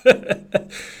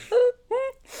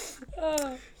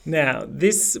 Now,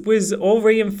 this was all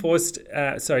reinforced.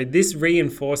 This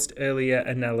reinforced earlier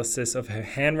analysis of her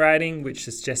handwriting, which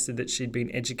suggested that she'd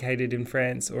been educated in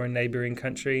France or a neighbouring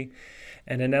country.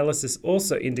 And analysis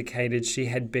also indicated she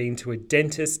had been to a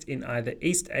dentist in either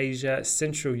East Asia,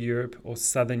 Central Europe, or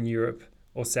Southern Europe,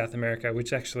 or South America,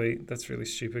 which actually, that's really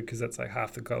stupid because that's like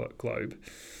half the globe.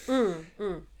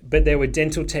 But there were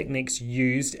dental techniques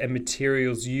used and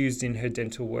materials used in her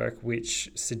dental work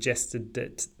which suggested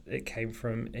that it came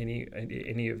from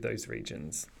any of those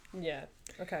regions. Yeah,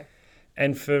 okay.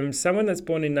 And from someone that's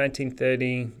born in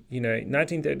 1930,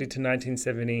 1930 to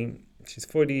 1970, she's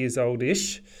 40 years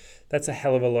old-ish. That's a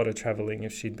hell of a lot of travelling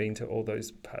if she'd been to all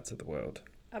those parts of the world.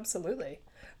 Absolutely.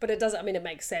 But it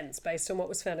makes sense based on what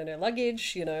was found in her luggage.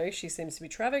 She seems to be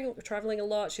traveling a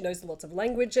lot. She knows lots of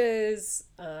languages,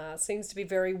 seems to be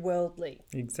very worldly.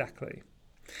 Exactly.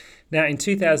 Now, in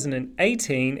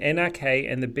 2018, NRK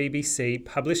and the BBC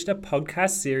published a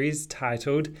podcast series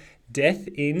titled Death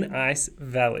in Ice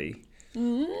Valley,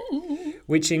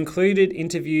 which included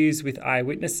interviews with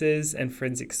eyewitnesses and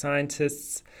forensic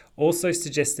scientists, also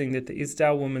suggesting that the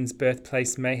Isdal woman's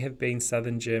birthplace may have been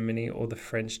southern Germany or the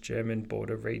French-German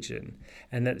border region,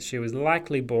 and that she was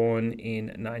likely born in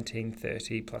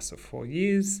 1930 plus or 4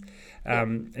 years,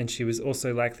 and she was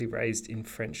also likely raised in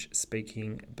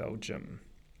French-speaking Belgium.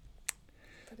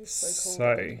 That is so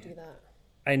cool that you can do that.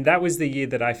 And that was the year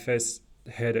that I first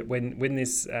heard it. When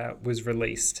this was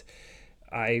released,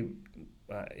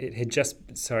 it had just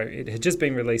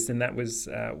been released, and that was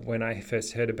when I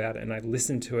first heard about it, and I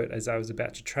listened to it as I was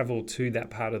about to travel to that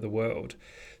part of the world.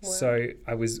 Wow. So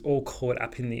I was all caught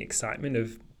up in the excitement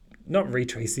of not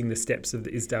retracing the steps of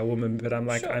the Isdal woman, but I'm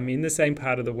like, sure. I'm in the same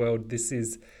part of the world. This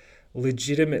is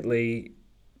legitimately,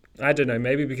 I don't know,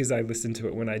 maybe because I listened to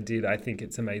it when I did, I think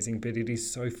it's amazing, but it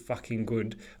is so fucking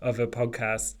good of a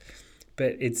podcast.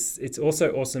 But it's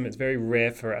also awesome. It's very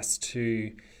rare for us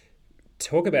to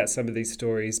talk about some of these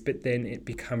stories, but then it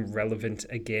become relevant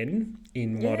again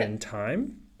in modern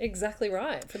time. Exactly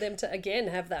right. For them to again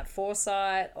have that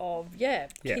foresight of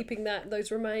keeping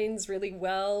those remains really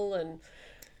well, and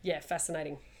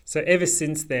fascinating. So ever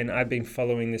since then, I've been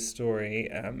following this story.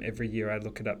 Every year I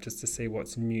look it up just to see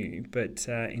what's new. But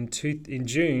in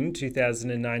June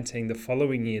 2019, the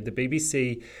following year, the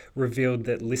BBC revealed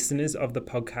that listeners of the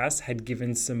podcast had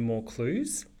given some more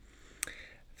clues.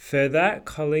 Further,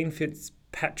 Colleen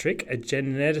Fitzpatrick, a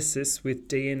geneticist with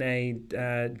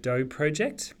DNA Doe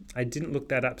Project. I didn't look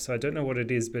that up, so I don't know what it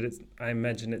is, but I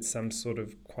imagine it's some sort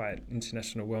of quite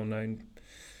international, well-known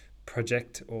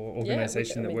project or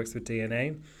organisation that works with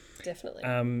DNA. Definitely.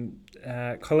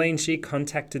 Colleen, she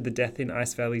contacted the Death in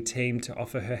Ice Valley team to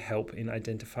offer her help in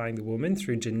identifying the woman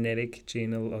through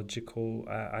genealogical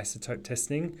isotope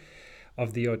testing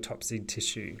of the autopsied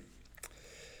tissue.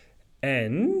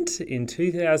 And in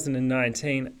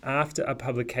 2019, after a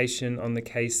publication on the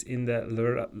case in the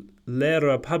Le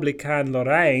Républicain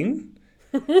Lorraine,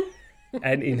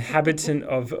 an inhabitant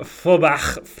of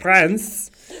Forbach,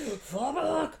 France,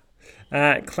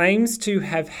 claims to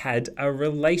have had a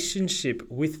relationship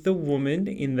with the woman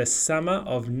in the summer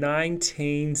of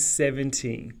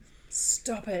 1970.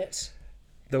 Stop it.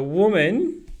 The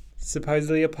woman,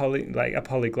 supposedly a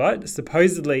polyglot,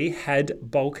 supposedly had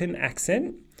Balkan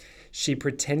accent. She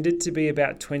pretended to be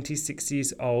about 26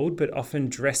 years old, but often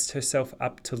dressed herself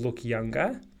up to look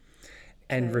younger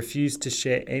and refused to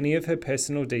share any of her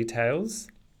personal details.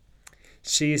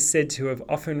 She is said to have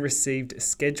often received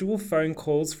scheduled phone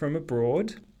calls from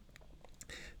abroad.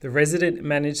 The resident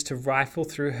managed to rifle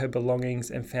through her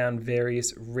belongings and found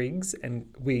various wigs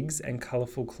and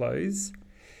colourful clothes.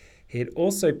 He had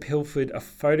also pilfered a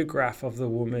photograph of the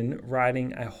woman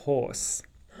riding a horse.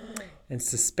 And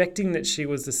suspecting that she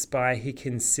was a spy, he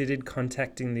considered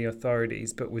contacting the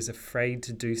authorities but was afraid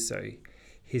to do so.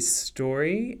 His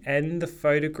story and the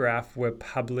photograph were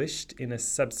published in a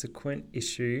subsequent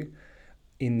issue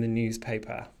in the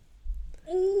newspaper.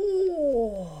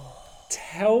 Ooh.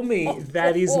 Tell me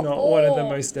that is not one of the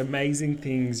most amazing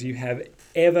things you have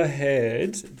ever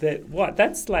heard.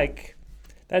 That's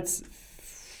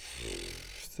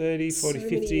 30, 40,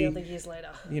 50 other years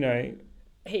later.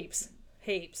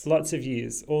 Heaps. Lots of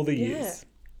years, all the years.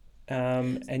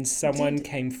 And someone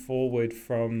came forward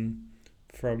from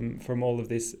from all of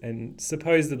this, and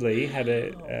supposedly had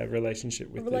a relationship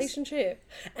with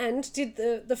And did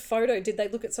the photo, did they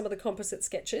look at some of the composite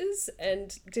sketches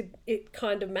and did it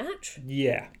kind of match?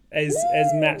 Yeah, as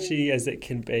matchy as it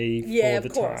can be for the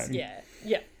time.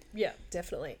 Yeah,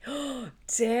 definitely.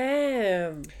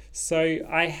 Damn. So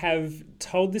I have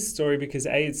told this story because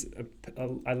I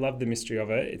love the mystery of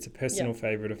it. It's a personal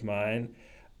favorite of mine.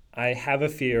 I have a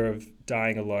fear of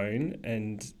dying alone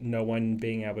and no one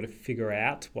being able to figure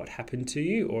out what happened to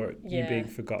you or you being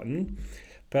forgotten.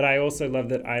 But I also love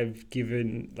that I've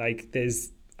given,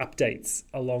 there's updates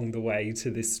along the way to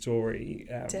this story.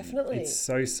 Definitely. It's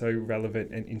so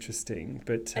relevant and interesting.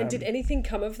 But and did anything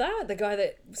come of that? The guy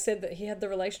that said that he had the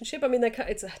relationship? I mean,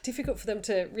 it's difficult for them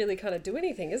to really kind of do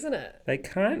anything, isn't it? They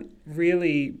can't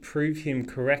really prove him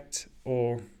correct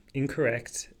or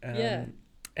incorrect.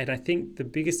 And I think the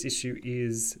biggest issue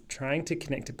is trying to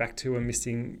connect it back to a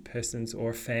missing persons or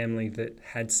a family that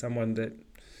had someone that,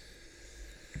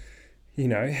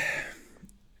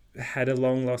 had a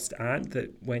long lost aunt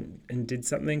that went and did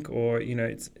something, or,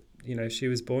 she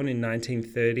was born in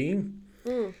 1930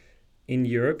 in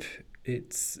Europe.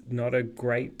 It's not a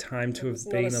great time to have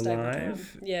been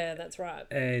alive. Yeah, that's right.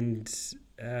 And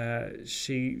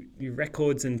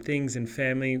records and things and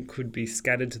family could be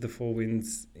scattered to the four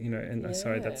winds,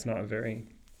 sorry, that's not a very,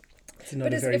 it's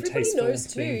not a very tasteful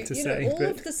thing to say. All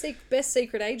of the best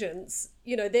secret agents,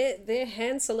 they're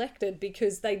hand selected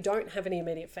because they don't have any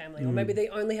immediate family, or maybe they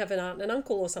only have an aunt and an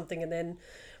uncle or something, and then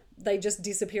they just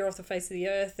disappear off the face of the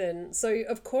earth. And so,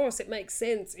 of course, it makes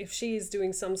sense if she is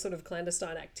doing some sort of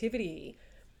clandestine activity,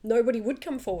 nobody would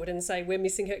come forward and say, we're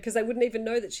missing her, because they wouldn't even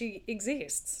know that she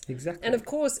exists. Exactly. And of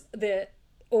course, the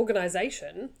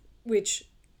organisation, which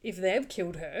if they've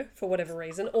killed her for whatever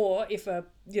reason, or if an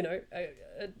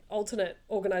alternate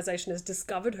organisation has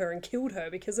discovered her and killed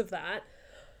her because of that,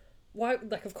 why?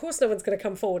 Of course, no one's going to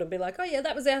come forward and be like, "Oh yeah,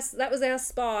 that was our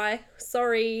spy.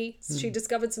 Sorry, she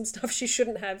discovered some stuff she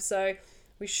shouldn't have, so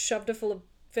we shoved her full of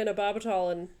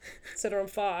phenobarbital and set her on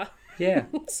fire." Yeah.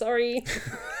 Sorry.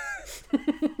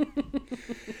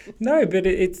 No, but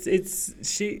it's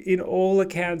she, in all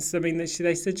accounts. I mean, they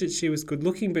said that she was good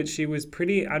looking, but she was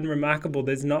pretty unremarkable.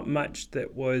 There's not much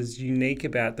that was unique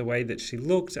about the way that she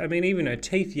looked. I mean, even her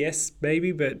teeth, yes,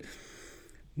 maybe, but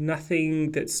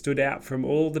nothing that stood out from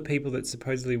all the people that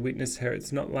supposedly witnessed her.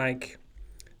 It's not like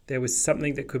there was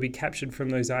something that could be captured from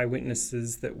those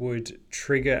eyewitnesses that would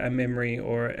trigger a memory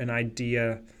or an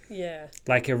idea. Yeah.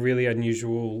 Like a really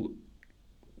unusual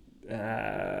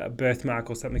birthmark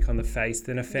or something on the face,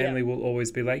 then a family will always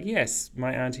be like, yes,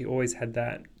 my auntie always had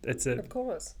that. Of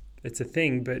course. It's a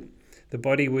thing, but the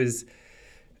body was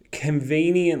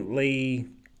conveniently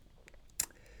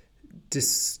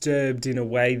disturbed in a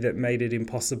way that made it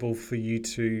impossible for you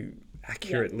to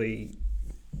accurately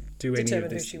do any of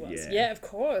this. Who she was. Yeah, of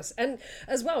course. And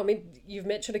as well, I mean, you've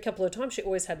mentioned a couple of times she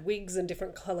always had wigs and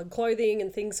different coloured clothing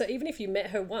and things. So even if you met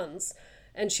her once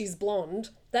and she's blonde,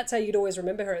 that's how you'd always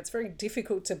remember her. It's very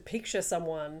difficult to picture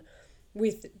someone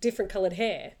with different coloured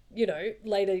hair,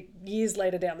 years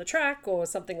later down the track or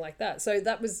something like that. So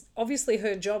that was obviously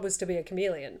her job, was to be a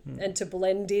chameleon and to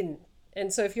blend in.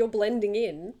 And so if you're blending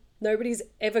in, nobody's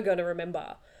ever going to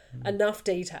remember enough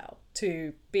detail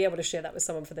to be able to share that with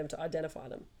someone for them to identify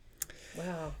them.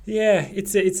 Wow. Yeah,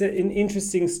 it's an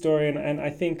interesting story, and I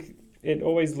think it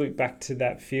always looped back to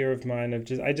that fear of mine of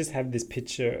I just have this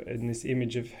picture and this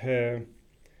image of her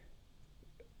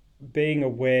being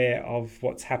aware of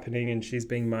what's happening, and she's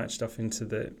being marched off into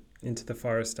the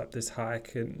forest up this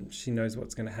hike, and she knows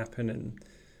what's going to happen, and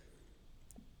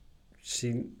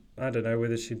I don't know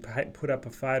whether she'd put up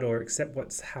a fight or accept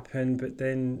what's happened, but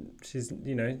then she's,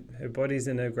 her body's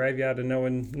in a graveyard and no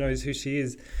one knows who she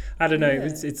is. I don't know.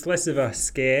 It's less of a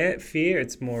fear.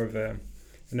 It's more of an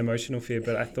emotional fear.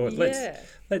 But I thought,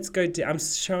 let's go down. I'm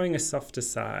showing a softer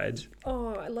side.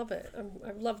 Oh, I love it.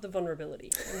 I love the vulnerability.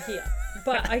 I'm here.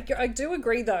 But I do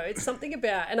agree, though. It's something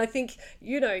about, and I think,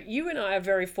 you and I are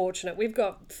very fortunate. We've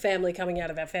got family coming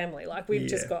out of our family. We've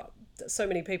just got so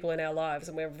many people in our lives,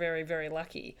 and we're very, very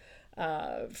lucky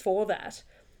for that.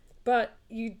 But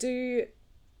I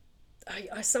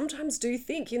sometimes do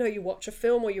think, you watch a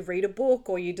film or you read a book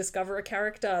or you discover a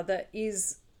character that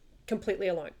is completely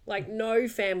alone. No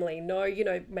family,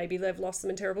 maybe they've lost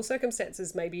them in terrible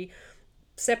circumstances, maybe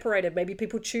separated, maybe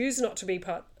people choose not to be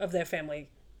part of their family.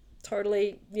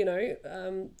 Totally,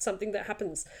 something that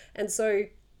happens. And so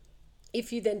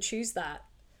if you then choose that,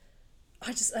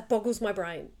 that boggles my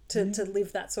brain to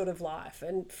live that sort of life,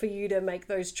 and for you to make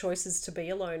those choices to be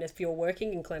alone if you're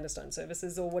working in clandestine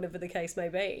services or whatever the case may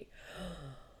be.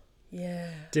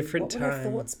 Yeah. Different time. What would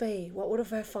her thoughts be? What would have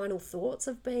her final thoughts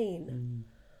have been?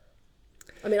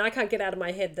 I mean, I can't get out of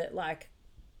my head that, like,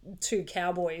 2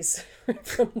 cowboys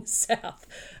from the south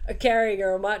are carrying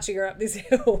her or marching her up this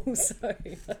hill. So, I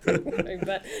don't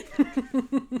know,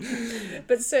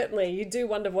 but certainly you do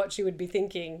wonder what she would be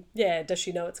thinking. Yeah, does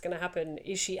she know it's going to happen?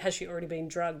 Has she already been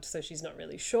drugged so she's not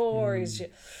really sure? Is she...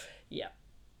 Yeah.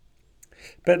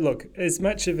 But look, as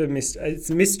much of it's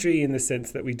a mystery in the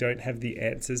sense that we don't have the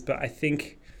answers, but I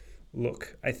think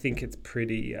it's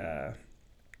pretty...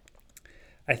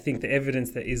 I think the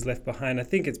evidence that is left behind, I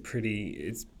think it's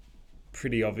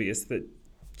pretty obvious that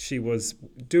she was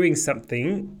doing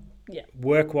something,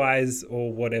 work-wise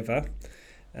or whatever,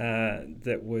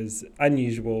 that was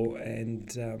unusual, and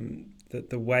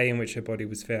the way in which her body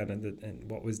was found and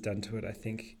what was done to it, I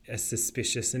think, is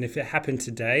suspicious. And if it happened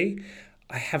today,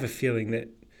 I have a feeling that,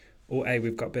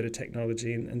 we've got better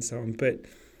technology and so on, but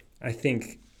I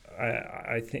think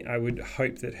I would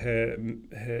hope that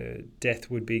her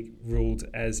death would be ruled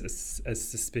as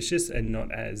suspicious and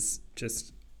not as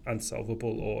just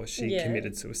unsolvable, or she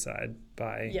committed suicide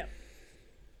by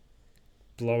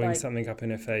blowing something up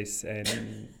in her face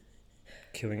and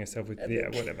killing herself with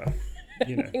whatever.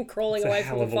 You know, and crawling away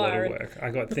from the fire. A lot of work. I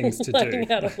got things to do.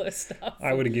 Out all this stuff.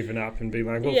 I would have given up and been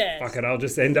like, well, fuck it, I'll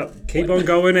just keep on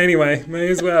going anyway. May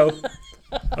as well.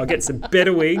 I'll get some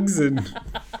better wigs and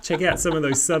check out some of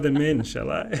those southern men,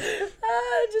 shall I?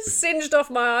 I just singed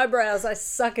off my eyebrows. I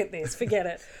suck at this. Forget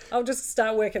it. I'll just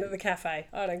start working at the cafe.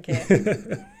 I don't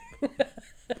care.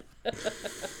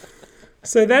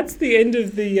 So that's the end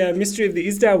of the mystery of the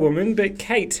Isdale woman. But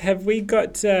Kate, have we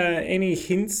got any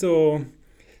hints or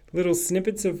little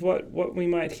snippets of what we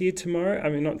might hear tomorrow? I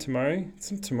mean, not tomorrow.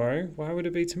 It's not tomorrow. Why would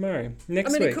it be tomorrow?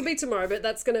 Next week. It could be tomorrow, but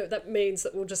that means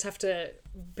that we'll just have to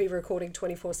be recording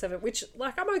 24/7, which,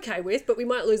 like, I'm okay with, but we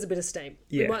might lose a bit of steam.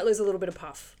 Yeah. We might lose a little bit of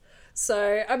puff.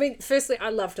 So, I mean, firstly, I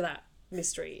loved that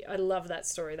mystery. I love that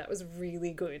story. That was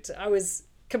really good. I was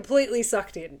completely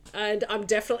sucked in, and I'm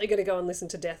definitely going to go and listen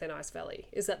to Death in Ice Valley.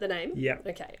 Is that the name? Yeah.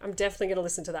 Okay, I'm definitely going to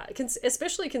listen to that,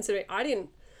 especially considering I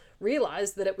didn't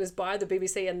realise that it was by the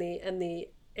BBC and the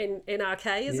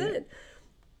NRK, is it?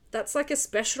 That's like a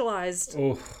specialised...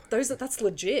 That's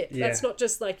legit. Yeah. That's not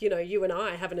just like, you and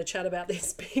I having a chat about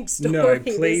this big story. No,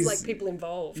 please. There's like people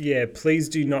involved. Yeah, please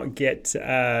do not get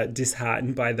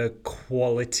disheartened by the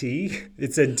quality.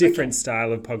 It's a different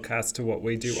style of podcast to what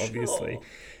we do, obviously.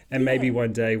 And maybe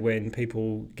one day when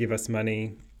people give us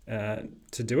money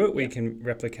to do it, we can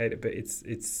replicate it. But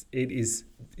it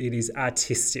is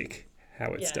artistic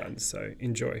how it's done. So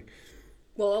enjoy.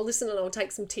 Well, I'll listen and I'll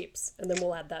take some tips, and then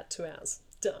we'll add that to ours.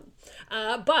 Done.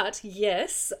 But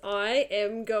yes, I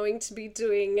am going to be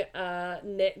doing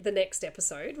the next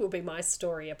episode will be my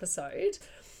story episode.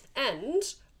 And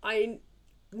I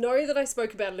know that I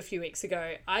spoke about it a few weeks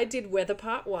ago. I did Weather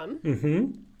Part 1.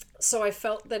 Mm-hmm. So I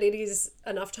felt that it is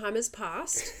enough time has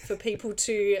passed for people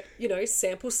to,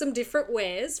 sample some different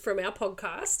wares from our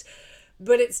podcast.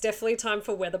 But it's definitely time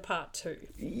for Weather Part 2.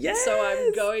 Yes! So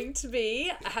I'm going to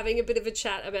be having a bit of a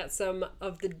chat about some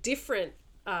of the different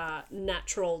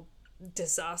natural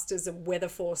disasters and weather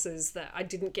forces that I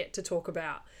didn't get to talk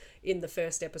about in the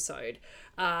first episode.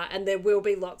 And there will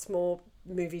be lots more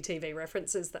movie TV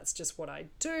references. That's just what I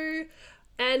do.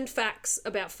 And facts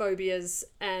about phobias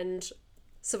and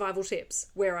survival tips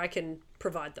where I can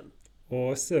provide them.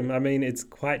 Awesome. I mean, it's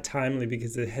quite timely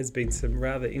because there has been some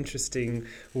rather interesting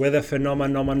weather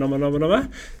phenomena.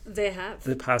 There have.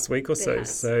 The past week or so.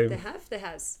 So there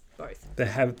has. Both.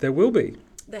 There will be.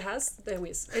 There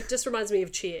is. It just reminds me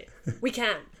of Cheer. We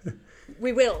can.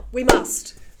 We will. We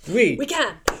must. We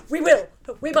can. We will.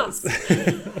 We must.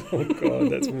 Oh, God,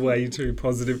 that's way too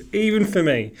positive, even for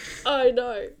me. I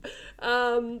know.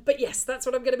 But yes, that's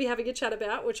what I'm going to be having a chat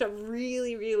about, which I'm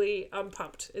really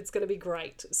pumped. It's going to be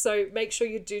great. So make sure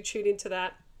you do tune into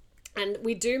that. And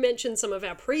we do mention some of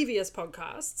our previous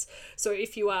podcasts. So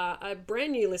if you are a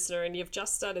brand new listener and you've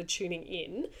just started tuning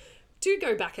in, do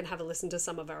go back and have a listen to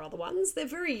some of our other ones. They're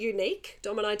very unique.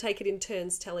 Dom and I take it in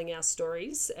turns telling our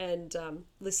stories and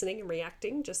listening and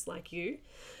reacting just like you.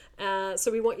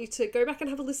 So we want you to go back and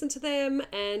have a listen to them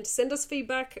and send us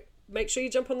feedback. Make sure you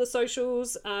jump on the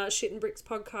socials, Shit and Bricks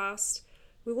Podcast.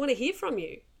 We want to hear from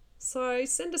you. So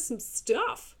send us some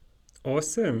stuff.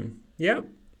 Awesome. Yep.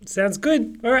 Sounds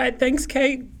good. All right. Thanks,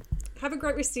 Kate. Have a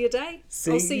great rest of your day.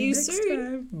 I'll see you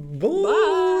soon. Time.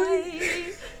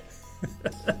 Bye.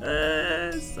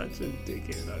 Such a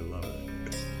dickhead. I love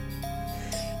it.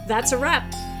 That's a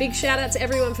wrap. Big shout out to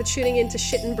everyone for tuning in to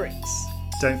Shit and Bricks.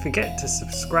 Don't forget to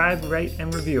subscribe, rate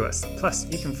and review us. Plus,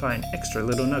 you can find extra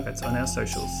little nuggets on our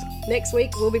socials. Next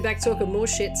week, we'll be back talking more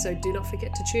shit, so do not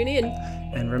forget to tune in.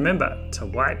 And remember to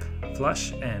wipe,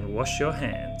 flush and wash your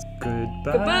hands.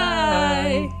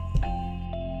 Goodbye. Goodbye.